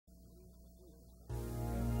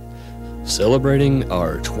celebrating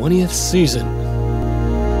our 20th season.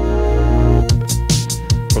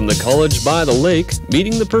 From the college by the lake,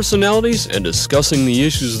 meeting the personalities and discussing the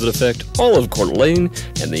issues that affect all of Coeur d'Alene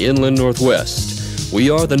and the inland Northwest. We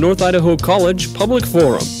are the North Idaho College Public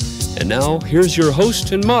Forum. And now, here's your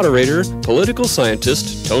host and moderator, political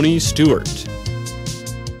scientist Tony Stewart.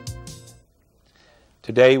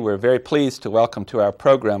 Today, we're very pleased to welcome to our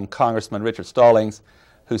program Congressman Richard Stallings,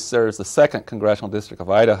 who serves the 2nd Congressional District of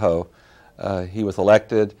Idaho. He was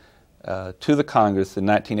elected to the Congress in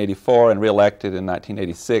 1984 and re-elected in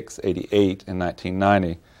 1986, 88, and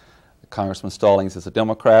 1990. Congressman Stallings is a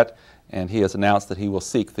Democrat, and he has announced that he will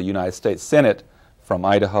seek the United States Senate from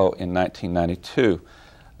Idaho in 1992.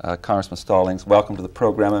 Congressman Stallings, welcome to the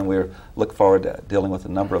program, and we look forward to dealing with a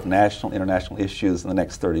number of national, international issues in the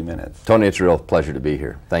next 30 minutes. Tony, it's a real pleasure to be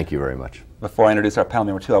here. Thank you very much. Before I introduce our panel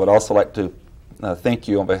member two, I would also like to thank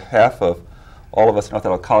you on behalf of all of us at North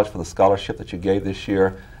Idaho College for the scholarship that you gave this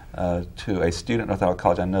year to a student at North Idaho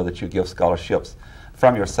College. I know that you give scholarships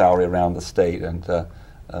from your salary around the state, and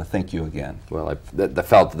thank you again. Well, I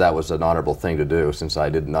felt that was an honorable thing to do. Since I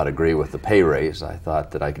did not agree with the pay raise, I thought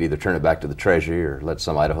that I could either turn it back to the Treasury or let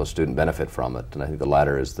some Idaho student benefit from it, and I think the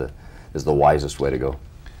latter is the wisest way to go.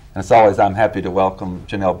 And as always, I'm happy to welcome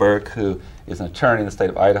Janelle Burke, who is an attorney in the state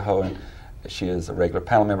of Idaho, and she is a regular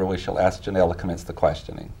panel member. We shall ask Janelle to commence the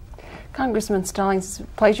questioning. Congressman Stallings, it's a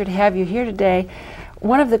pleasure to have you here today.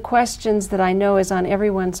 One of the questions that I know is on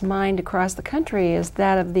everyone's mind across the country is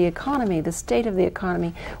that of the economy, the state of the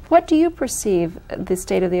economy. What do you perceive the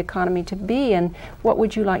state of the economy to be, and what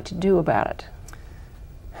would you like to do about it?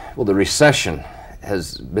 Well, the recession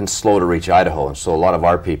has been slow to reach Idaho, and so a lot of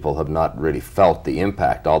our people have not really felt the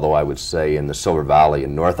impact, although I would say in the Silver Valley,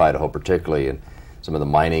 in North Idaho particularly, and some of the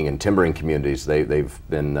mining and timbering communities, they've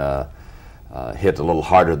been hit a little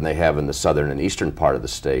harder than they have in the southern and eastern part of the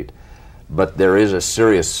state. But there is a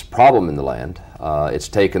serious problem in the land. It's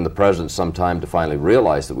taken the president some time to finally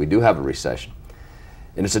realize that we do have a recession.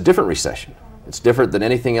 And it's a different recession. It's different than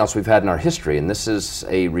anything else we've had in our history. And this is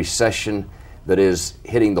a recession that is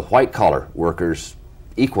hitting the white-collar workers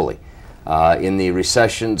equally. In the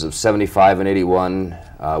recessions of 75 and 81,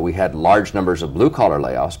 we had large numbers of blue-collar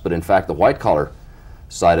layoffs, but in fact the white-collar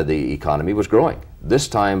side of the economy was growing. This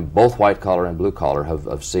time, both white-collar and blue-collar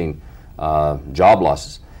have seen job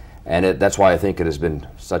losses. And that's why I think it has been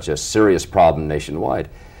such a serious problem nationwide.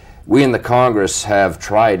 We in the Congress have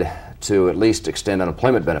tried to at least extend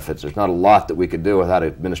unemployment benefits. There's not a lot that we could do without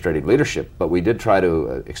administrative leadership, but we did try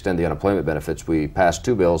to extend the unemployment benefits. We passed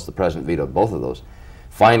 2 bills. The president vetoed both of those.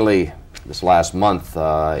 Finally, this last month,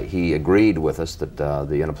 he agreed with us that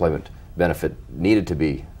the unemployment benefit needed to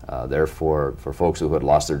be there for folks who had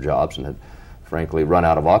lost their jobs and had, frankly, run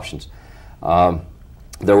out of options.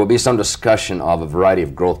 There will be some discussion of a variety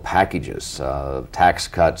of growth packages, tax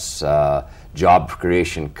cuts, job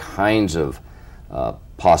creation kinds of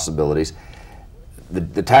possibilities.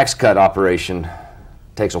 The tax cut operation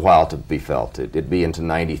takes a while to be felt. It'd be into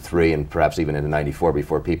 93 and perhaps even into 94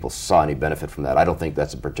 before people saw any benefit from that. I don't think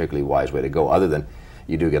that's a particularly wise way to go, other than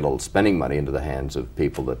you do get a little spending money into the hands of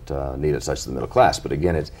people that need it, such as the middle class. But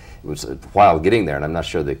again, it was a while getting there, and I'm not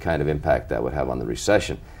sure the kind of impact that would have on the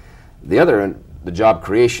recession. The other, the job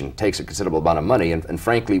creation, takes a considerable amount of money, and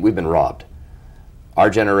frankly, we've been robbed. Our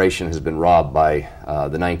generation has been robbed by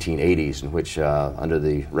the 1980s, in which under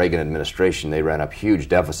the Reagan administration, they ran up huge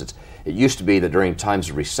deficits. It used to be that during times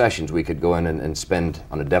of recessions, we could go in and spend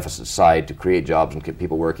on a deficit side to create jobs and get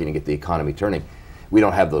people working and get the economy turning. We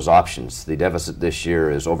don't have those options. The deficit this year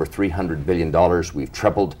is over $300 billion. We've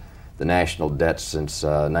tripled the national debt since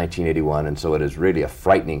 1981, and so it is really a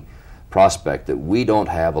frightening prospect that we don't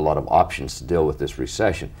have a lot of options to deal with this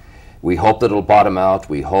recession. We hope that it'll bottom out.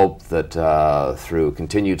 We hope that through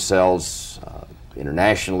continued sales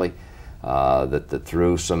internationally, that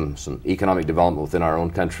through some economic development within our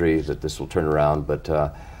own country, that this will turn around. But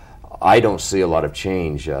I don't see a lot of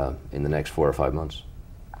change in the next 4 or 5 months.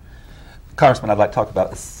 Congressman, I'd like to talk about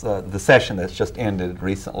this, the session that's just ended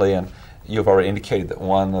recently, and you've already indicated that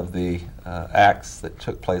one of the acts that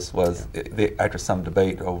took place was, after some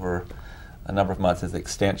debate over a number of months, is the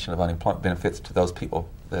extension of unemployment benefits to those people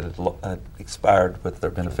that had expired with their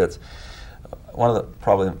benefits. One of the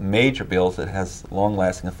probably major bills that has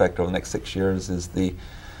long-lasting effect over the next 6 years is the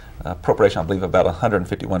appropriation, I believe, about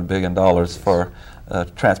 $151 billion for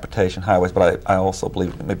transportation, highways, but I also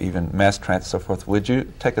believe maybe even mass transit and so forth. Would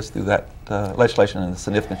you take us through that legislation and the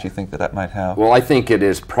significance you think that might have? Well, I think it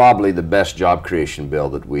is probably the best job creation bill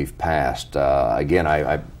that we've passed. Again,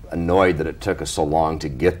 I annoyed that it took us so long to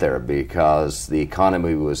get there because the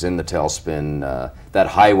economy was in the tailspin. That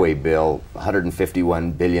highway bill,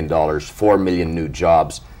 $151 billion, 4 million new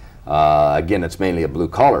jobs. Again, it's mainly a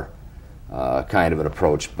blue-collar kind of an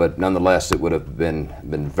approach, but nonetheless, it would have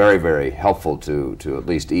been very, very helpful to at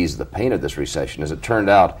least ease the pain of this recession. As it turned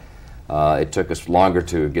out, it took us longer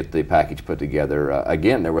to get the package put together.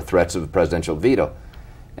 Again, there were threats of a presidential veto,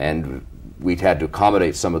 and we'd had to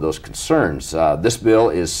accommodate some of those concerns. This bill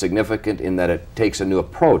is significant in that it takes a new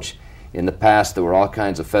approach. In the past, there were all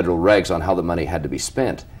kinds of federal regs on how the money had to be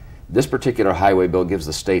spent. This particular highway bill gives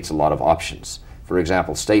the states a lot of options. For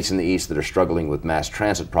example, states in the east that are struggling with mass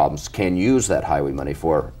transit problems can use that highway money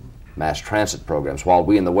for mass transit programs, while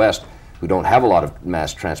we in the west, who don't have a lot of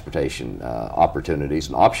mass transportation opportunities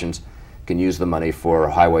and options, can use the money for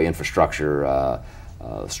highway infrastructure,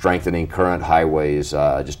 strengthening current highways,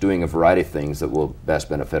 just doing a variety of things that will best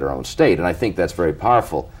benefit our own state. And I think that's very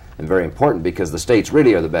powerful and very important because the states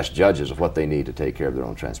really are the best judges of what they need to take care of their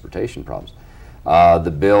own transportation problems.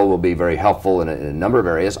 The bill will be very helpful in a number of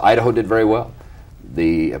areas. Idaho did very well.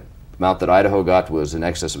 The amount that Idaho got was in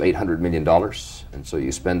excess of $800 million, and so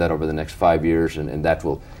you spend that over the next 5 years, and that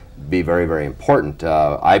will be very, very important.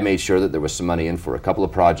 I made sure that there was some money in for a couple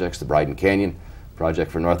of projects, the Bryden Canyon project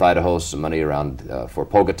for North Idaho, some money around for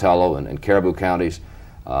Pocatello and Caribou counties.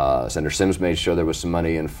 Senator Sims made sure there was some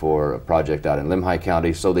money in for a project out in Limhi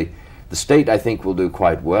County. So the state, I think, will do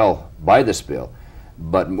quite well by this bill.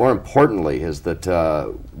 But more importantly is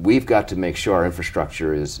that we've got to make sure our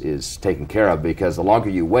infrastructure is taken care of, because the longer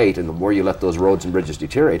you wait and the more you let those roads and bridges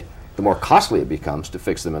deteriorate, the more costly it becomes to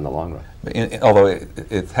fix them in the long run. Although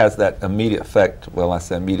it has that immediate effect, well, I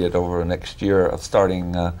say immediate over next year, of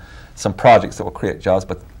starting some projects that will create jobs,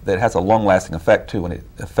 but that has a long-lasting effect too when it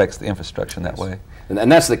affects the infrastructure in that way. And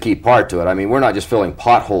that's the key part to it. I mean, we're not just filling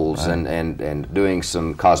potholes and doing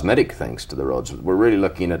some cosmetic things to the roads. We're really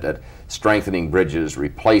looking at strengthening bridges,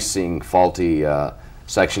 replacing faulty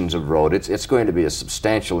sections of road. It's going to be a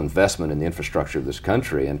substantial investment in the infrastructure of this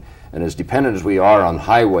country. And as dependent as we are on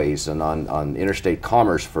highways and on interstate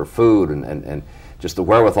commerce for food and just the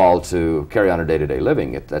wherewithal to carry on our day-to-day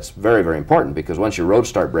living, that's very, very important, because once your roads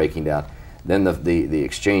start breaking down, then the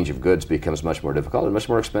exchange of goods becomes much more difficult and much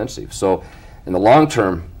more expensive. So in the long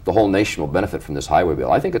term, the whole nation will benefit from this highway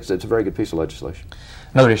bill. I think it's a very good piece of legislation.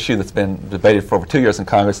 Another issue that's been debated for over 2 years in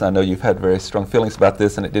Congress, and I know you've had very strong feelings about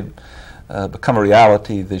this, and it did become a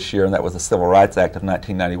reality this year, and that was the Civil Rights Act of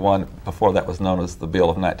 1991. Before that was known as the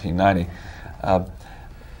Bill of 1990.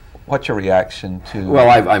 What's your reaction to...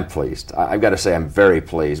 Well, I'm pleased. I've got to say I'm very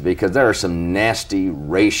pleased, because there are some nasty,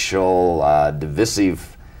 racial,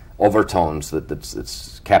 divisive overtones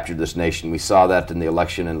that's captured this nation. We saw that in the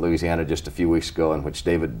election in Louisiana just a few weeks ago, in which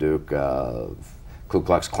David Duke, Ku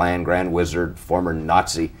Klux Klan Grand Wizard, former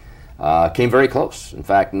Nazi, came very close. In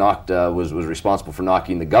fact, was responsible for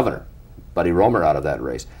knocking the governor, Buddy Roemer, out of that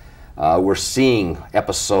race. We're seeing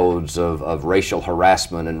episodes of racial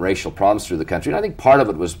harassment and racial problems through the country, and I think part of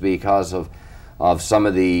it was because of some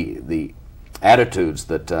of the attitudes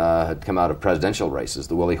that had come out of presidential races.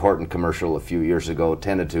 The Willie Horton commercial a few years ago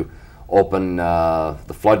tended to open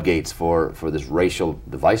the floodgates for this racial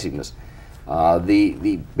divisiveness.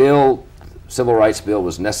 The bill, Civil Rights Bill,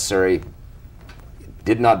 was necessary. It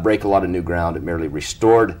did not break a lot of new ground. It merely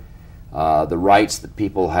restored the rights that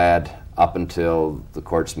people had up until the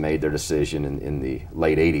courts made their decision in the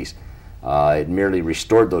late 80s. It merely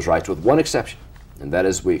restored those rights with one exception, and that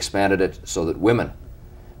is we expanded it so that women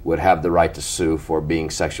would have the right to sue for being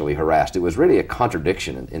sexually harassed. It was really a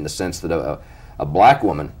contradiction in the sense that a black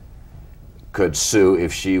woman could sue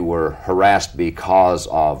if she were harassed because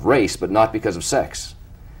of race, but not because of sex.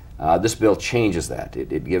 This bill changes that.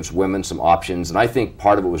 It gives women some options, and I think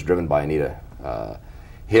part of it was driven by Anita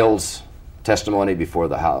Hill's testimony before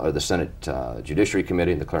the Senate Judiciary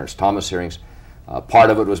Committee and the Clarence Thomas hearings. Part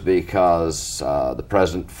of it was because the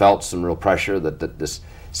president felt some real pressure that this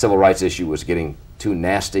civil rights issue was getting too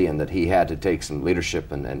nasty and that he had to take some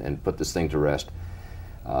leadership and put this thing to rest.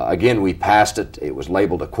 Again, we passed it. It was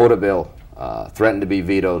labeled a quota bill, threatened to be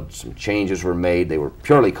vetoed. Some changes were made. They were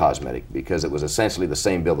purely cosmetic because it was essentially the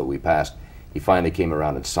same bill that we passed. He finally came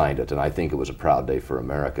around and signed it, and I think it was a proud day for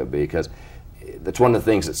America, because that's one of the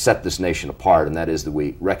things that set this nation apart, and that is that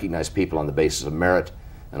we recognize people on the basis of merit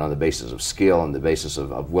and on the basis of skill and the basis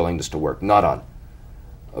of willingness to work, not on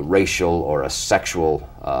a racial or a sexual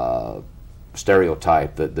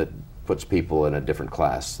stereotype that puts people in a different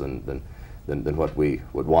class than what we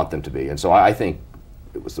would want them to be. And so I think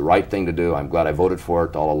it was the right thing to do. I'm glad I voted for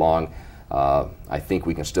it all along. I think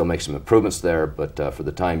we can still make some improvements there, but for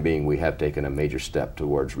the time being, we have taken a major step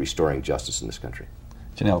towards restoring justice in this country.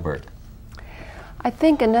 Janelle Bird. I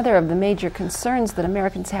think another of the major concerns that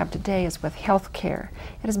Americans have today is with health care.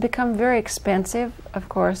 It has become very expensive, of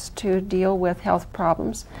course, to deal with health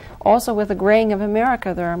problems. Also, with the graying of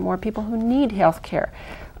America, there are more people who need health care.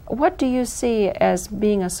 What do you see as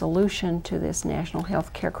being a solution to this national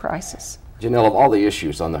health care crisis? Janelle, of all the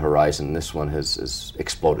issues on the horizon, this one has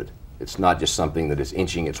exploded. It's not just something that is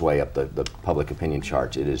inching its way up the public opinion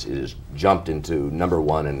charts. It is jumped into number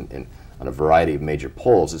one on a variety of major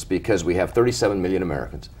polls. It's because we have 37 million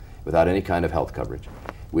Americans without any kind of health coverage.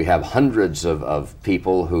 We have hundreds of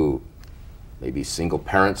people who may be single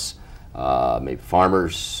parents, maybe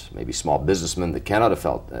farmers, maybe small businessmen that cannot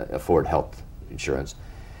afford health insurance.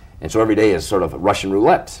 And so every day is sort of Russian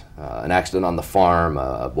roulette. An accident on the farm,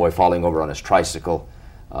 a boy falling over on his tricycle.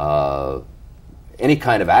 Any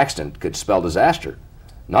kind of accident could spell disaster,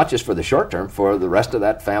 not just for the short term, for the rest of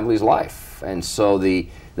that family's life. And so the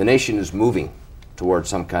nation is moving towards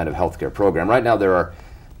some kind of health care program. Right now there are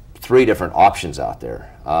 3 different options out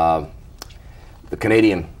there. The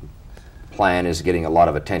Canadian plan is getting a lot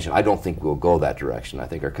of attention. I don't think we'll go that direction. I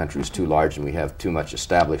think our country is too large and we have too much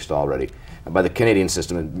established already. And by the Canadian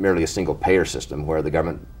system, it's merely a single payer system where the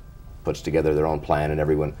government puts together their own plan and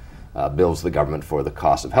everyone bills the government for the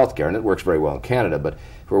cost of health care. And it works very well in Canada, but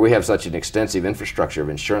where we have such an extensive infrastructure of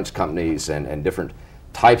insurance companies and different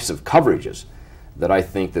types of coverages, that I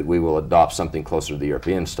think that we will adopt something closer to the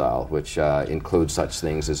European style, which includes such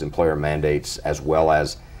things as employer mandates as well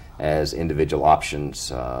as individual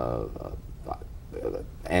options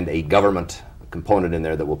and a government component in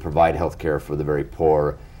there that will provide health care for the very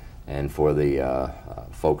poor and for the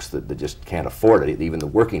folks that just can't afford it, even the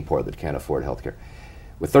working poor that can't afford health care.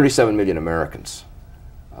 With 37 million Americans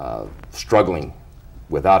struggling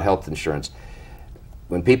without health insurance,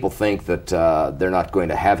 when people think that they're not going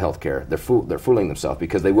to have health care, they're fooling themselves,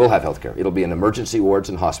 because they will have health care. It'll be in emergency wards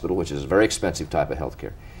and hospital, which is a very expensive type of health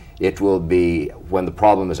care. It will be when the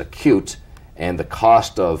problem is acute and the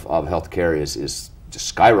cost of health care is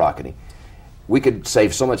just skyrocketing. We could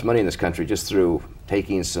save so much money in this country just through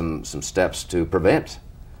taking some steps to prevent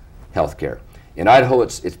health care. In Idaho,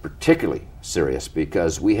 it's particularly serious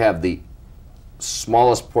because we have the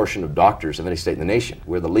smallest portion of doctors of any state in the nation.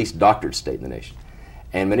 We're the least doctored state in the nation.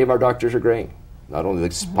 And many of our doctors are graying. Not only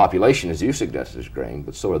the population, as you suggested, is graying,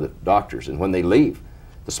 but so are the doctors. And when they leave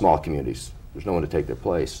the small communities, there's no one to take their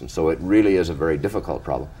place. And so it really is a very difficult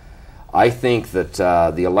problem. I think that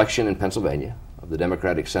the election in Pennsylvania of the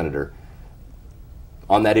Democratic senator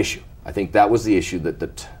on that issue, I think that was the issue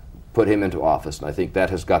that put him into office. And I think that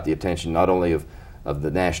has got the attention not only of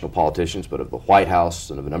the national politicians, but of the White House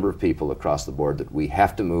and of a number of people across the board, that we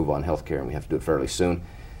have to move on health care and we have to do it fairly soon.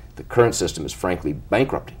 The current system is frankly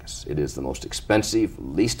bankrupting us. It is the most expensive,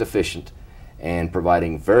 least efficient, and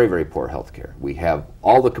providing very, very poor health care. We have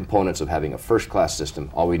all the components of having a first-class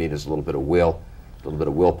system. All we need is a little bit of will, a little bit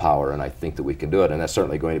of willpower, and I think that we can do it. And that's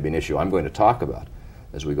certainly going to be an issue I'm going to talk about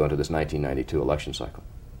as we go into this 1992 election cycle.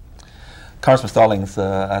 Congressman Stallings,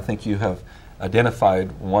 I think you have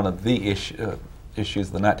identified one of the issues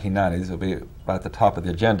of the 1990s. It'll be right at the top of the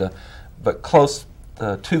agenda, but close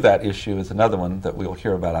to that issue is another one that we'll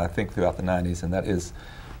hear about, I think, throughout the 90s, and that is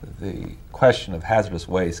the question of hazardous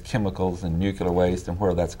waste, chemicals and nuclear waste, and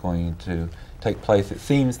where that's going to take place. It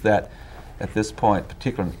seems that at this point,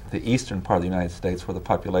 particularly in the eastern part of the United States, where the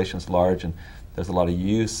population is large and there's a lot of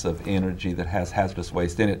use of energy that has hazardous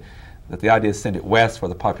waste in it, that the idea is send it west where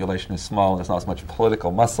the population is small and there's not as much political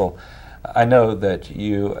muscle. I know that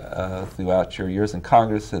you, throughout your years in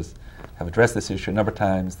Congress, have addressed this issue a number of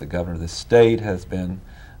times. The governor of the state has been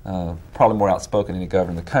probably more outspoken than any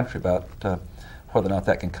governor in the country about whether or not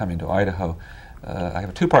that can come into Idaho. I have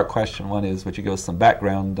a 2-part question. One is, would you give us some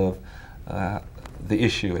background of the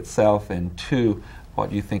issue itself, and 2,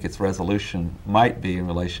 what you think its resolution might be in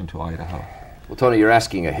relation to Idaho? Well, Tony, you're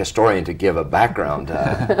asking a historian to give a background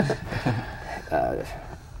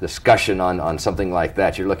discussion on something like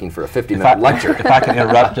that. You're looking for a 50-minute lecture. If I can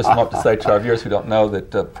interrupt, just want to say to our viewers who don't know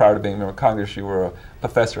that prior to being a member of Congress, you were a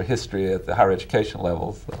professor of history at the higher education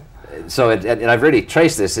levels. So and I've really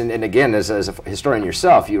traced this, and again, as a historian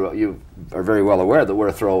yourself, you are very well aware that we're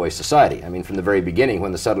a throwaway society. I mean, from the very beginning,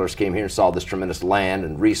 when the settlers came here and saw this tremendous land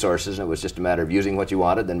and resources, and it was just a matter of using what you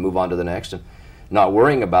wanted, then move on to the next, and not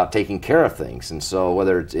worrying about taking care of things. And so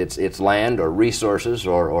whether it's land or resources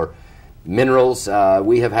or minerals,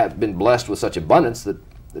 we have been blessed with such abundance that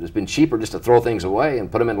it's been cheaper just to throw things away and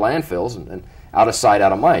put them in landfills and out of sight,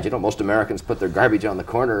 out of mind. You know, most Americans put their garbage on the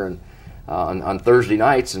corner and on Thursday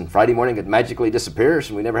nights, and Friday morning it magically disappears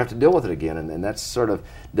and we never have to deal with it again. And that's sort of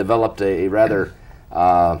developed a rather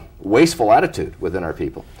wasteful attitude within our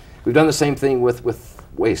people. We've done the same thing with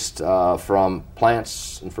waste from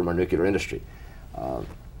plants and from our nuclear industry.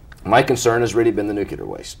 My concern has really been the nuclear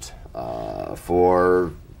waste.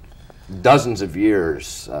 For dozens of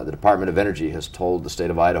years, the Department of Energy has told the state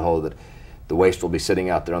of Idaho that the waste will be sitting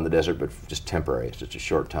out there on the desert, but just temporary. It's just a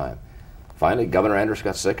short time. Finally, Governor Andrus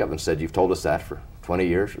got sick of it and said, "You've told us that for 20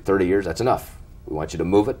 years or 30 years. That's enough. We want you to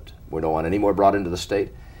move it. We don't want any more brought into the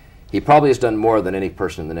state." He probably has done more than any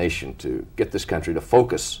person in the nation to get this country to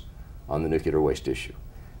focus on the nuclear waste issue.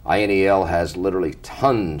 INEL has literally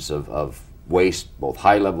tons of waste, both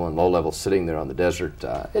high level and low level, sitting there on the desert.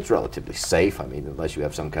 It's relatively safe. I mean, unless you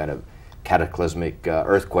have some kind of cataclysmic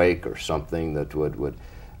earthquake or something that would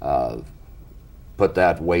put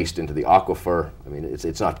that waste into the aquifer. I mean,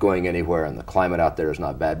 it's not going anywhere, and the climate out there is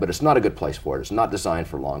not bad, but it's not a good place for it. It's not designed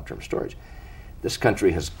for long-term storage. This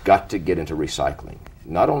country has got to get into recycling,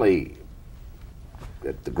 not only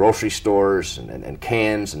at the grocery stores and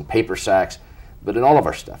cans and paper sacks, but in all of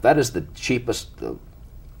our stuff. That is the cheapest, the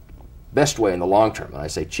best way in the long term, and I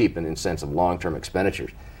say cheap in the sense of long-term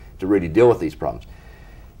expenditures, to really deal with these problems.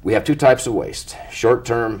 We have two types of waste: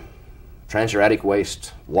 short-term transuranic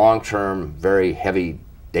waste, long-term, very heavy,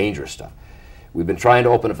 dangerous stuff. We've been trying to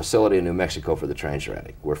open a facility in New Mexico for the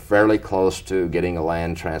transuranic. We're fairly close to getting a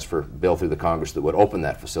land transfer bill through the Congress that would open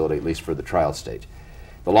that facility, at least for the trial stage.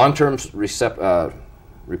 The long-term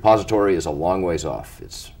repository is a long ways off.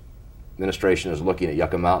 Its administration is looking at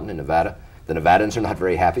Yucca Mountain in Nevada. The Nevadans are not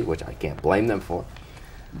very happy, which I can't blame them for,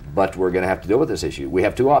 but we're going to have to deal with this issue. We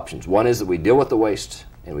have two options. One is that we deal with the waste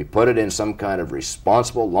and we put it in some kind of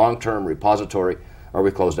responsible long-term repository, or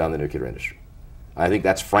we close down the nuclear industry. I think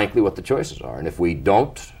that's frankly what the choices are, and if we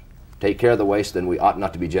don't take care of the waste, then we ought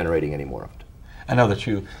not to be generating any more of it. I know that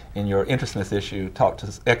you, in your interest in this issue, talk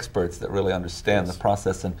to experts that really understand the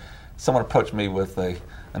process, and someone approached me with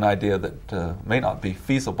an idea that may not be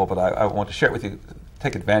feasible, but I want to share it with you,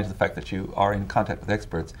 take advantage of the fact that you are in contact with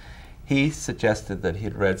experts. He suggested that he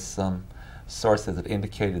had read some sources that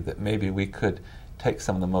indicated that maybe we could take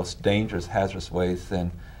some of the most dangerous, hazardous waste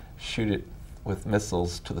and shoot it with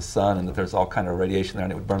missiles to the sun, and that there's all kind of radiation there,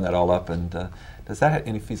 and it would burn that all up. And does that have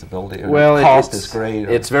any feasibility? Well, cost is great.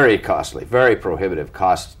 It's very costly, very prohibitive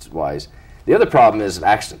cost-wise. The other problem is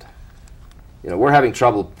accident. You know, we're having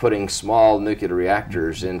trouble putting small nuclear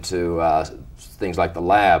reactors into things like the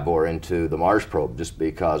lab or into the Mars probe, just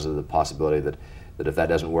because of the possibility that if that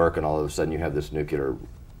doesn't work, and all of a sudden you have this nuclear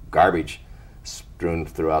garbage strewn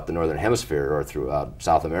throughout the northern hemisphere or throughout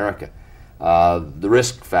South America. The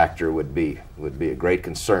risk factor would be a great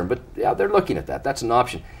concern, but yeah, they're looking at that. That's an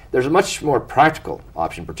option. There's a much more practical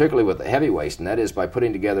option, particularly with the heavy waste, and that is by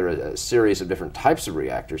putting together a series of different types of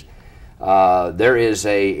reactors. There is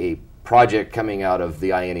a project coming out of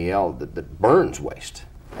the INEL that burns waste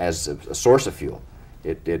as a source of fuel.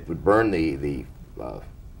 It would burn the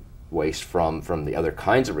waste from the other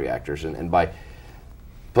kinds of reactors, and by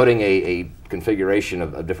putting a configuration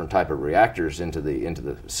of different type of reactors into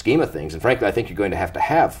the scheme of things, and frankly, I think you're going to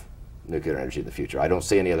have nuclear energy in the future. I don't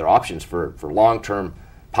see any other options for long-term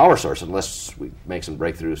power source unless we make some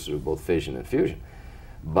breakthroughs through both fission and fusion.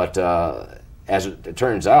 But as it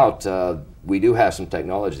turns out, we do have some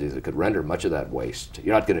technologies that could render much of that waste.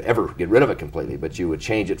 You're not going to ever get rid of it completely, but you would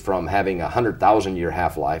change it from having a 100,000-year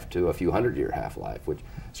half-life to a few hundred-year half-life, which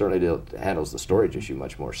certainly handles the storage issue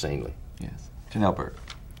much more sanely. Yes. Janelle Burt.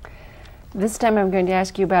 This time I'm going to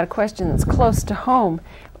ask you about a question that's close to home.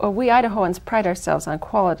 We Idahoans pride ourselves on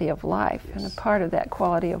quality of life, and a part of that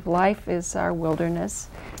quality of life is our wilderness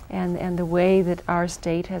and the way that our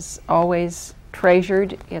state has always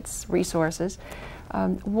treasured its resources.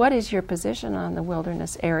 What is your position on the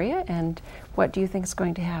wilderness area, and what do you think is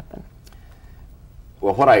going to happen?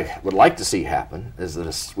 Well, what I would like to see happen is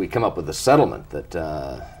that we come up with a settlement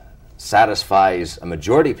that satisfies a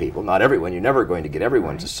majority of people, not everyone. You're never going to get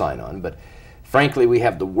everyone to sign on, but frankly, we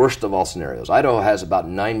have the worst of all scenarios. Idaho has about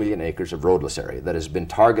 9 million acres of roadless area that has been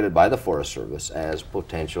targeted by the Forest Service as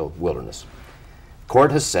potential wilderness.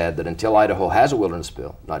 Court has said that until Idaho has a wilderness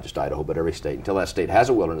bill, not just Idaho, but every state, until that state has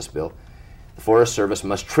a wilderness bill, the Forest Service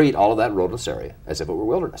must treat all of that roadless area as if it were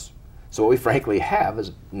wilderness. So what we frankly have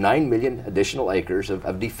is 9 million additional acres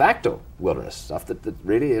of de facto wilderness, stuff that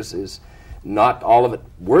really is not all of it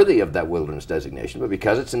worthy of that wilderness designation, but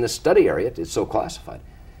because it's in this study area, it's so classified.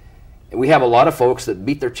 And we have a lot of folks that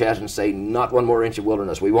beat their chest and say, not one more inch of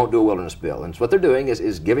wilderness, we won't do a wilderness bill. And so what they're doing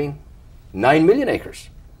is giving 9 million acres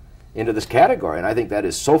into this category, and I think that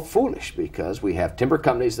is so foolish because we have timber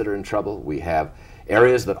companies that are in trouble, we have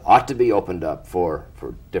areas that ought to be opened up for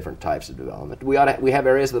different types of development. We have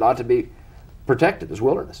areas that ought to be protected as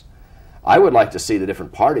wilderness. I would like to see the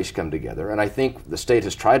different parties come together, and I think the state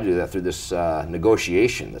has tried to do that through this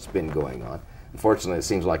negotiation that's been going on. Unfortunately, it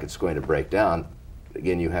seems like it's going to break down.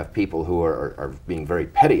 Again, you have people who are being very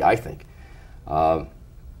petty, I think.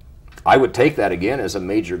 I would take that again as a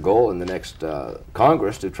major goal in the next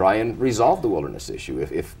Congress to try and resolve the wilderness issue.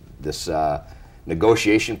 If this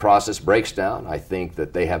negotiation process breaks down, I think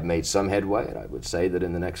that they have made some headway, and I would say that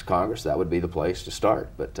in the next Congress that would be the place to start.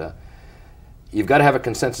 But you've got to have a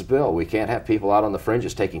consensus bill. We can't have people out on the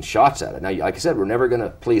fringes taking shots at it. Now, like I said, we're never going to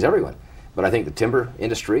please everyone, but I think the timber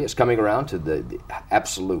industry is coming around to the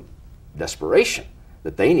absolute desperation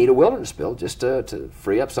that they need a wilderness bill just to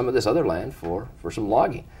free up some of this other land for some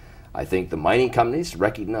logging. I think the mining companies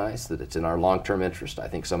recognize that it's in our long-term interest. I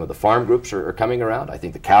think some of the farm groups are coming around. I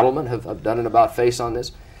think the cattlemen have done an about-face on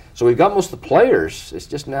this. So we've got most of the players. It's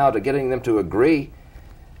just now to getting them to agree.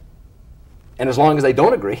 And as long as they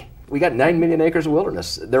don't agree, we got 9 million acres of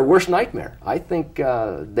wilderness. Their worst nightmare. I think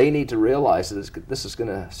they need to realize that this is going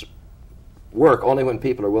to work only when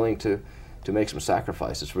people are willing to make some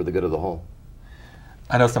sacrifices for the good of the whole.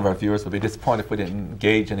 I know some of our viewers would be disappointed if we didn't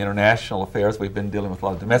engage in international affairs. We've been dealing with a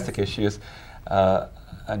lot of domestic issues. I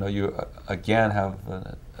know you, again, have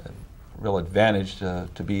a real advantage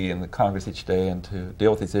to be in the Congress each day and to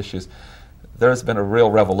deal with these issues. There's been a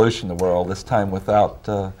real revolution in the world, this time without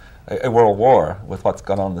a world war, with what's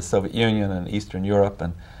gone on in the Soviet Union and Eastern Europe.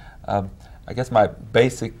 And I guess my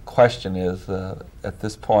basic question is, at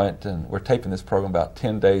this point, and we're taping this program about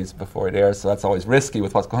 10 days before it airs, so that's always risky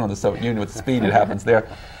with what's going on in the Soviet Union, with the speed it happens there.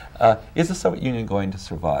 Is the Soviet Union going to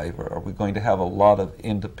survive, or are we going to have a lot of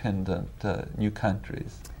independent new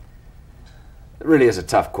countries? It really is a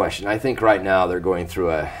tough question. I think right now they're going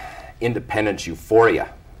through a independence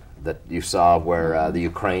euphoria that you saw where the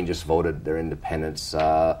Ukraine just voted their independence.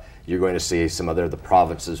 You're going to see some other the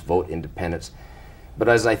provinces vote independence. But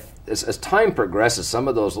as time progresses, some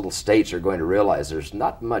of those little states are going to realize there's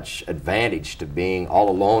not much advantage to being all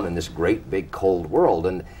alone in this great big cold world.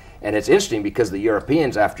 And it's interesting because the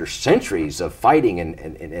Europeans, after centuries of fighting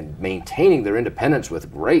and maintaining their independence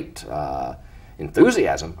with great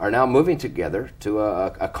enthusiasm, are now moving together to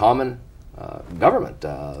a common government.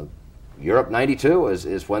 Europe 92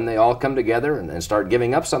 is when they all come together and start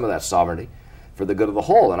giving up some of that sovereignty for the good of the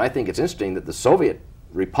whole. And I think it's interesting that the Soviet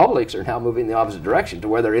republics are now moving in the opposite direction to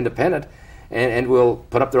where they're independent and will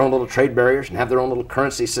put up their own little trade barriers and have their own little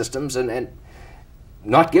currency systems and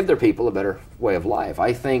not give their people a better way of life.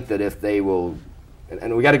 I think that if they will,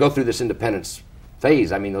 and we got to go through this independence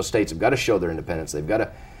phase. I mean, those states have got to show their independence. They've got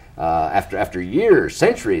to, after years,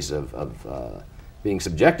 centuries of being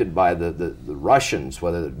subjected by the Russians,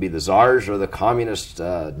 whether it be the czars or the communist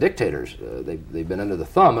dictators, they've been under the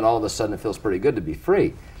thumb, and all of a sudden it feels pretty good to be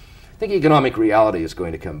free. I think economic reality is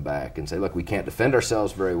going to come back and say, look, we can't defend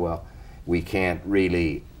ourselves very well. We can't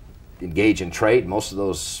really engage in trade. Most of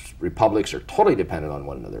those republics are totally dependent on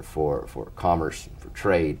one another for commerce, for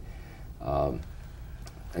trade. And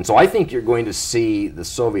so I think you're going to see the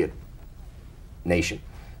Soviet nation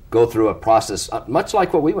go through a process much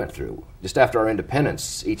like what we went through. Just after our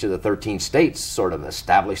independence, each of the 13 states sort of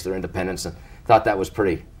established their independence and thought that was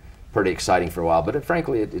pretty exciting for a while, but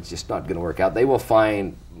frankly, it's just not going to work out. They will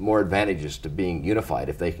find more advantages to being unified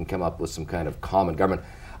if they can come up with some kind of common government.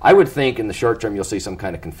 I would think in the short term you'll see some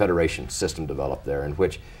kind of confederation system develop there in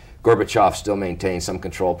which Gorbachev still maintains some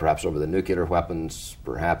control, perhaps over the nuclear weapons,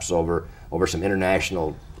 perhaps over some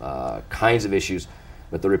international kinds of issues,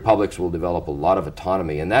 but the republics will develop a lot of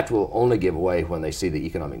autonomy, and that will only give way when they see the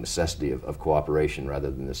economic necessity of cooperation rather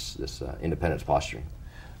than this independence posturing.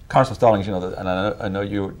 Congressman Stallings, you know, and I know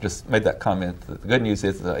you just made that comment. The good news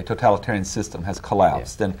is that a totalitarian system has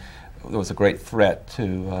collapsed, and there was a great threat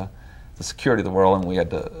to the security of the world, and we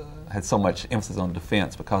had so much emphasis on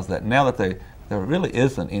defense because of that. Now that there really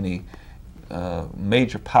isn't any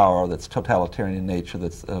major power that's totalitarian in nature,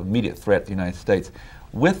 that's an immediate threat to the United States.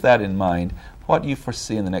 With that in mind, what do you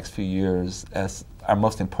foresee in the next few years as our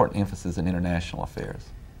most important emphasis in international affairs?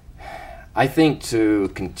 I think to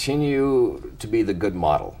continue to be the good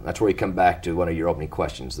model. That's where we come back to one of your opening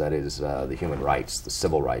questions, that is the human rights, the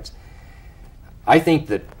civil rights. I think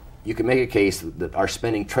that you can make a case that our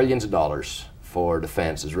spending trillions of dollars for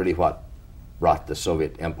defense is really what brought the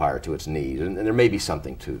Soviet Empire to its knees, and there may be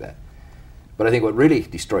something to that. But I think what really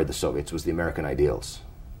destroyed the Soviets was the American ideals,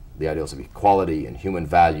 the ideals of equality and human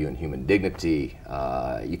value and human dignity.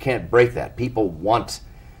 You can't break that. People want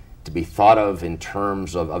to be thought of in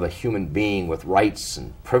terms of a human being with rights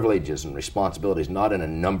and privileges and responsibilities, not in a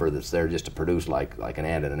number that's there just to produce like an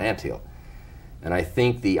ant in an anthill. And I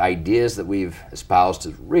think the ideas that we've espoused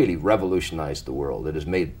has really revolutionized the world. It has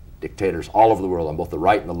made dictators all over the world on both the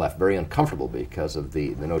right and the left very uncomfortable because of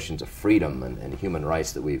the notions of freedom and human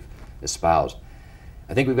rights that we've espoused.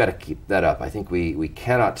 I think we've got to keep that up. I think we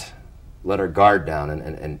cannot let our guard down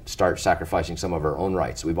and start sacrificing some of our own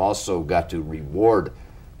rights. We've also got to reward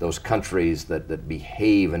those countries that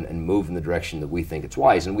behave and move in the direction that we think it's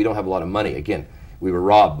wise. And we don't have a lot of money. Again, we were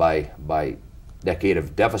robbed by decade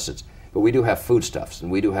of deficits, but we do have foodstuffs,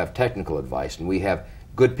 and we do have technical advice, and we have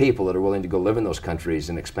good people that are willing to go live in those countries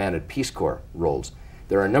in expanded Peace Corps roles.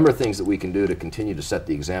 There are a number of things that we can do to continue to set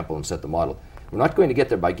the example and set the model. We're not going to get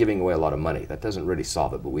there by giving away a lot of money. That doesn't really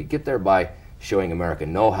solve it, but we get there by showing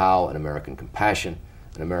American know-how and American compassion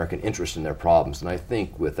and American interest in their problems. And I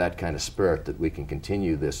think with that kind of spirit that we can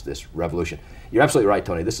continue this revolution. You're absolutely right,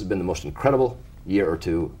 Tony. This has been the most incredible year or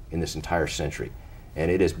two in this entire century. And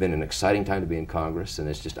it has been an exciting time to be in Congress, and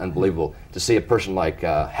it's just unbelievable to see a person like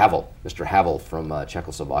Havel, Mr. Havel from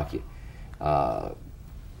Czechoslovakia,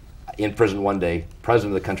 in prison one day,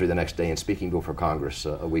 president of the country the next day, and speaking before Congress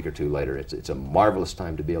a week or two later. It's a marvelous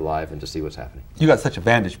time to be alive and to see what's happening. You got such a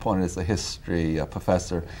vantage point as a history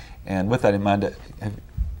professor, and with that in mind,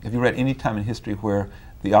 have you read any time in history where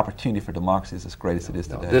the opportunity for democracy is as great as it is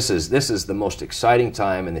today? This is the most exciting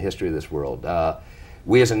time in the history of this world.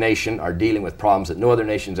 We as a nation are dealing with problems that no other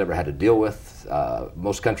nation's ever had to deal with.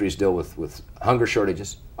 Most countries deal with hunger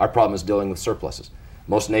shortages. Our problem is dealing with surpluses.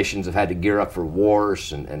 Most nations have had to gear up for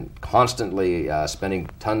wars and constantly spending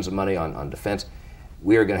tons of money on defense.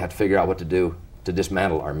 We are going to have to figure out what to do to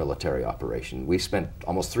dismantle our military operation. We spent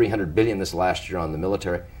almost $300 billion this last year on the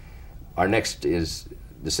military. Our next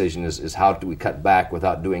decision is how do we cut back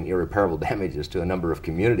without doing irreparable damages to a number of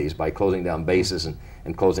communities by closing down bases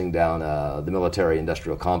and closing down the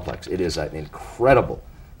military-industrial complex. It is an incredible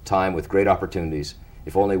time with great opportunities.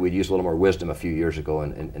 If only we'd used a little more wisdom a few years ago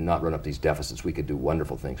and not run up these deficits, we could do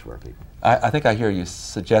wonderful things for our people. I think I hear you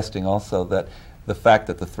suggesting also that the fact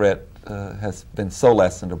that the threat has been so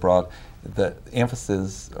lessened abroad, the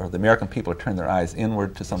emphasis, or the American people are turning their eyes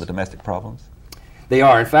inward to some of the domestic problems? They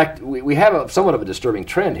are. In fact, we have somewhat of a disturbing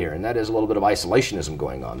trend here, and that is a little bit of isolationism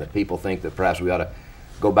going on, that people think that perhaps we ought to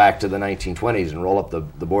go back to the 1920s and roll up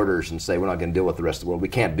the borders and say we're not going to deal with the rest of the world. We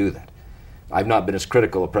can't do that. I've not been as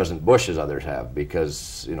critical of President Bush as others have,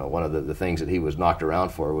 because one of the things that he was knocked around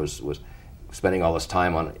for was spending all this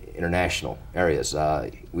time on international areas.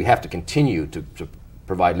 We have to continue to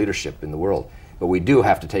provide leadership in the world, but we do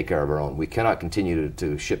have to take care of our own. We cannot continue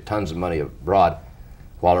to ship tons of money abroad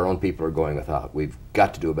while our own people are going without. We've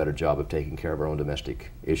got to do a better job of taking care of our own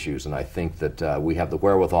domestic issues, and I think that we have the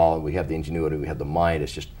wherewithal, and we have the ingenuity, we have the mind.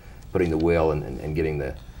 It's just putting the will and getting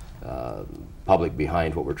the public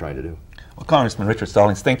behind what we're trying to do. Well, Congressman Richard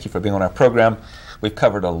Stallings, thank you for being on our program. We've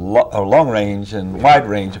covered a long range and wide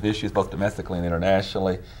range of issues, both domestically and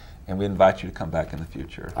internationally, and we invite you to come back in the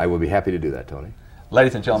future. I will be happy to do that, Tony.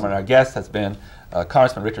 Ladies and gentlemen, our guest has been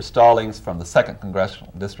Congressman Richard Stallings from the 2nd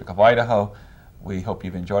Congressional District of Idaho. We hope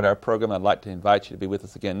you've enjoyed our program. I'd like to invite you to be with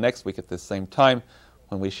us again next week at this same time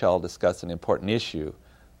when we shall discuss an important issue.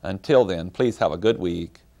 Until then, please have a good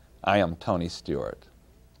week. I am Tony Stewart.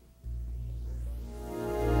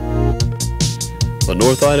 The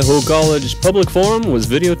North Idaho College Public Forum was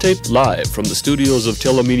videotaped live from the studios of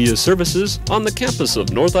Telemedia Services on the campus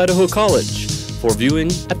of North Idaho College for viewing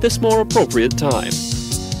at this more appropriate time.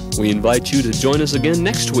 We invite you to join us again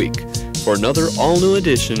next week for another all-new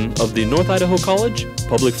edition of the North Idaho College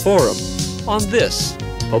Public Forum on this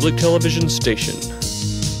public television station.